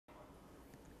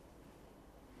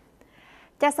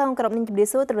ចាសសូមគោរពនឹងជម្រាប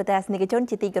សួរទូទាំងស្នេហជន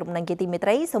ជាទីគោរពនិងជាទីមេត្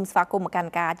រីសូមស្វាគមន៍មកកា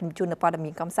ន់ការជំនួយនៅព័ត៌មា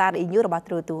នកំសាន្តរបស់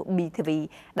ទូរទស្សន៍ BTV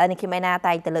ដែលនេះខ្ញុំឯណា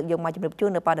តែងតែលើកយកមកជម្រាបជូ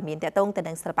ននៅព័ត៌មានតាក់ទងទៅ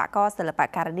នឹងសិល្បករសិល្ប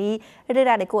ការិនីឬ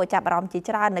ដែលគួរឲ្យចាប់អារម្មណ៍ជា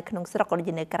ច្រើននៅក្នុងស្រុកក៏ដូច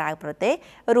ជានៅក្រៅប្រទេស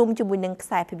រួមជាមួយនឹងខ្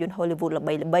សែភាពយន្ត Hollywood ល្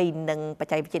បីៗនិងប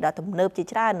ច្ចេកវិទ្យាដ៏ទំនើបជា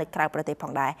ច្រើននៅក្រៅប្រទេសផ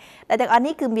ងដែរដែលទាំងអស់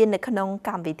នេះគឺមាននៅក្នុងក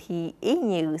ម្មវិធី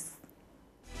E-News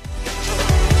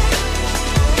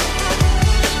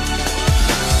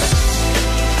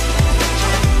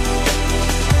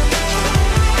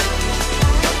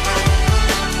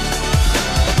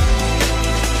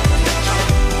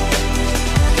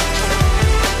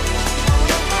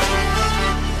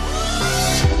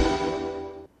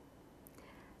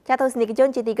ចាទស្សនិកជន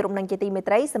ជាទីគោរពនិងជាទីមេ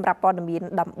ត្រីសម្រាប់ព័ត៌មាន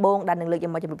ដំបូងដែលនឹងលើកយ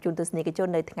កមកជម្រាបជូនទស្សនិកជន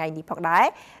នៅថ្ងៃនេះផងដែរ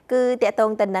គឺតាក់ទ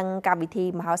ងទៅនឹងកម្មវិធី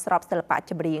មហោស្រពសិល្បៈ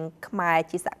ចម្រៀងខ្មែរ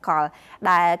ជាសកល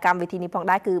ដែលកម្មវិធីនេះផង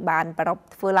ដែរគឺបានប្រារព្ធ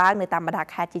ធ្វើឡើងនៅតាមបណ្ដា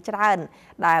ខេត្តជាច្រើន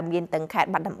ដែលមានទាំងខេត្ត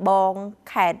បាត់ដំបង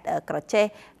ខេត្តក្រចេះ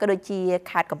ក៏ដូចជា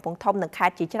ខេត្តកំពង់ធំនិងខេ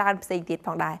ត្តជាច្រើនផ្សេងទៀតផ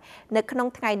ងដែរនៅក្នុង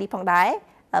ថ្ងៃនេះផងដែរ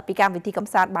ពីកម្មវិធីកំ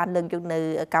សាន្តបានលើកយកនៅ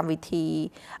កម្មវិធី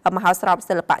មហោស្រព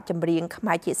សិល្បៈចម្រៀងខ្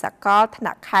មែរជាសកលថ្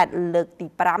នាក់ខេត្តលើកទី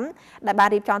5ដែលបាន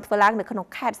រៀបចំធ្វើឡើងនៅក្នុង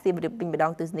ខេត្តសៀមរាបវិញម្ដ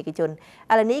ងទស្សនិកជនឥ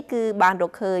ឡូវនេះគឺបានរ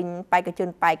កឃើញបេក្ខជន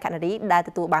បេក្ខនារីដែល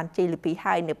ទទួលបានជ័យលាភី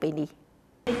ហើយនៅពេលនេះ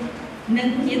នឹង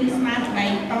មានស្មារតី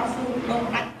តស៊ូដក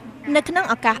ដាច់នៅក្នុង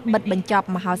ឱកាសបិទបញ្ចប់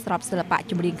មហោស្រពសិល្បៈ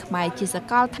ចម្រៀងខ្មែរជាស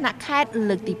កលថ្នាក់ខេត្ត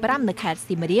លើកទី5នៅខេត្ត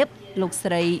សៀមរាបលោក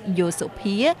ស្រីយូសុ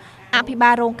ភាអភិបា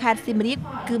លរងខេត្តសៀមរាប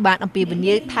គឺបានអំពាវ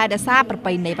នាវថែរក្សាប្រ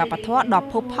ពៃណីវប្បធម៌ដ៏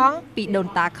ផូរផង់ពីដូន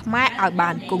តាខ្មែរឲ្យបា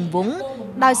នគង់វង្ស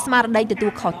ដោយស្មារតីទទួ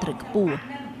លខុសត្រូវខ្ពស់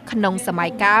ក្នុងសម័យ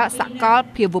កាលសកល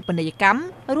ភាវូបនីយកម្ម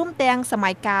រួមទាំងសម័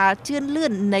យកាលជឿនលឿ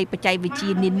ននៃបច្ចេកវិទ្យា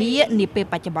នានានាពេល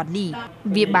បច្ចុប្បន្ននេះ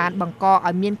វាបានបង្ក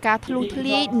ឲ្យមានការធ្លុះធ្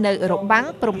លាយនៅរបាំង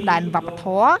ព្រំដែនវប្បធ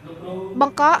ម៌ប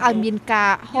ង្កឲ្យមានកា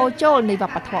រហូរចូលនៃវ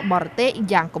ប្បធម៌បរទេស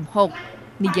យ៉ាងគំហុក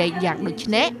និយាយយ៉ាងដូច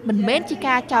នេះមិនមែនជា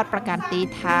ការចោទប្រកាន់ទេ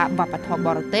ថាវប្បធម៌ប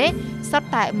រទេសសុទ្ធ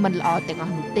តែមិនល្អទាំងអ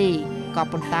ស់នោះទេក៏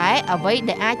ប៉ុន្តែអ្វី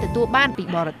ដែលអាចទទួលបានពី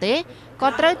បរទេសក៏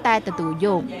ត្រូវតែទទួលយ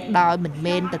កដោយមិន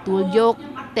មែនទទួលយក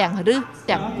ទាំងឫស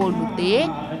ទាំងគល់នោះទេ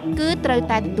គឺត្រូវ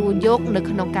តែទទួលយកនៅ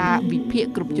ក្នុងការវិភាគ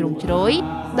គ្រប់ជ្រុងជ្រោយ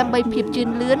ដើម្បីភាពជឿន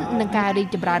លឿននិងការរីក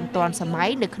ចម្រើនទាន់សម័យ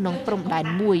នៅក្នុងព្រំដែន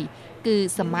មួយគឺ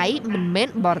សម័យមិនមែន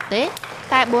បរទេស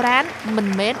តែបុរាណមិន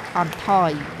មែនអន់ថ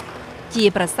យជា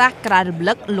ប្រសាសន៍ក្រៅរំ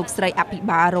លឹកលោកស្រីអភិ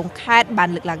បាលរងខេត្តបាន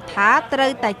លើកឡើងថាត្រូ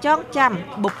វតែចងចាំ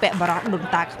បុព្វបុរសដូន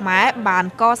តាខ្មែរបាន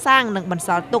កសាងនិងបន្ស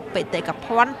ល់ទុកបេតិកភ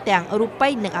ណ្ឌទាំងរូបិ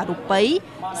យនិងអរូបិយ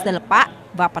សិល្បៈ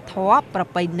វប្បធម៌ប្រ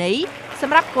ពៃណីស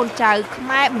ម្រាប់កូនចៅខ្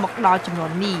មែរមកដល់ចំនួ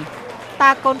ននេះតើ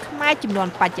កូនខ្មែរចំនួន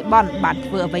បច្ចុប្បន្នបាន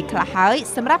ធ្វើអ្វីខ្លះហើយ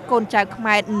សម្រាប់កូនចៅខ្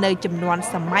មែរនៅចំនួន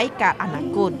សម័យកាលអនា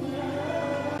គត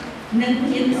នឹង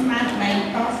មានស្មារតី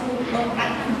តស៊ូដកដា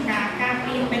ច់ក្នុងការការ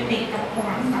ពារបេតិកភ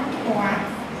ណ្ឌវប្បធម៌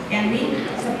យ៉ាងនេះ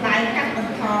សម្ដៅកាត់ប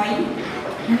ន្ថយ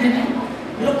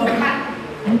លុបបំបាត់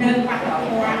នៅវប្បធ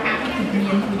ម៌អភិជន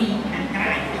មានពីខាងក្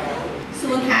រៅ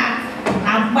សួរថា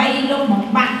ដើម្បីលុបបំ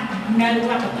បាត់នៅវ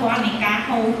ប្បធម៌នៃការ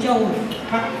ហូរចូល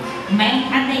មិនមែន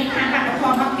អតីតថាវប្បធ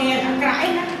ម៌របស់គេអាក្រក់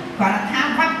ណាគាត់ថា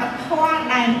វប្បធម៌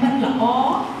ដែលមិនល្អ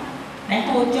ដែល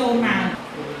ហូរចូលមក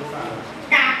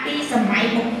ពីសម័យ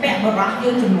បុព្វបុរសយើ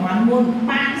ងចំនួនមុន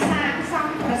បានសាងស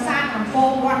ង់ប្រាសាទអង្គរ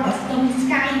វត្តដ៏ស្ទឹងស្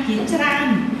កាយជាច្រើន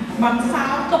បន្ស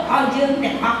ល់ទុកឲ្យយើង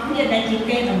ទាំងអស់គ្នាដែលជា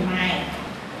គេដំណើរ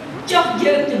ចុះ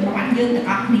យើងចំនួនយើងទាំង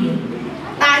អស់គ្នា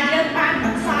តើយើងបានប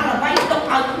ន្សល់អ្វីទុក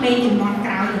ឲ្យក្មេងចំនួន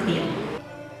ក្រោយទៅទៀត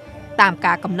តាម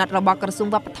ការកំណត់របស់ក្រសួង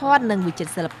វប្បធម៌និងវិចិត្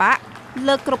រសិល្បៈ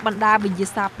លើគ្រប់បណ្ដាវិញ្ញា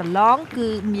សាប្រឡងគឺ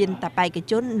មានតែបេក្ខ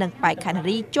ជននិងបេក្ខនា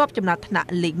រីជាប់ចំណាត់ថ្នាក់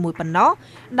លេខ1ប៉ុណ្ណោះ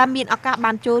ដែលមានឱកាស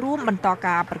បានចូលរួមបន្ត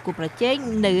ការប្រកួតប្រជែង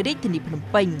នៅរាជធានីភ្នំ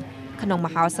ពេញក្នុងម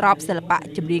ហោស្រពសិល្បៈ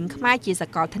ចម្រៀងខ្មែរជាស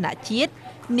កលថ្នាក់ជាតិ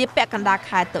នាពាក់កណ្ដាល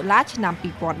ខែតុលាឆ្នាំ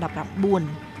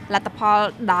2019លទ្ធផល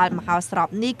ដែលមហោស្រព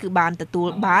នេះគឺបានទទួល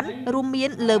បានរួមមាន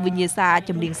លើវិញ្ញាសា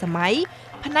ចម្រៀងសម័យ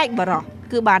ផ្នែកបរោះ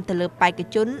គឺបានទៅលើបេក្ខ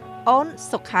ជនអូន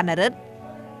សុខានរិទ្ធ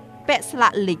ពាក់ស្លា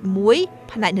កលេខ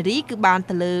1ផ្នែកនារីគឺបាន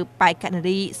ទៅលើបេក្ខនា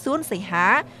រីសួនសីហា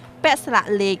ពាក់ស្លាក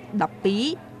លេខ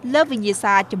12លើវិញ្ញា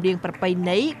សាចម្រៀងប្រពៃ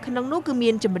ណីក្នុងនោះគឺមា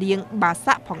នចម្រៀងបា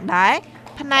សាក់ផងដែរ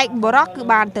ផ្នែកបរោះគឺ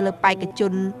បានទៅលើបេក្ខជ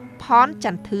នផនច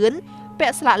ន្ទធឿនពា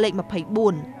ក់ស្លាកលេខ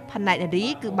24ផ្នែកនារី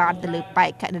គឺបានទៅលើបេ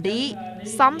ក្ខនារី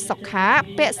សំសុខា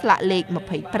ពាក់ស្លាកលេខ25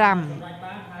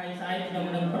ហើយខ្ញុំ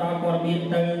នឹងផ្ដល់ព័ត៌មាន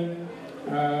ទៅ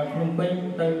ភ្នំពេញ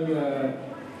ទៅ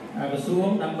ក្រសួង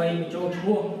ដើម្បីបញ្ចូលឈ្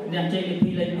មោះអ្នកជ័យលាភី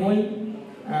លេខ1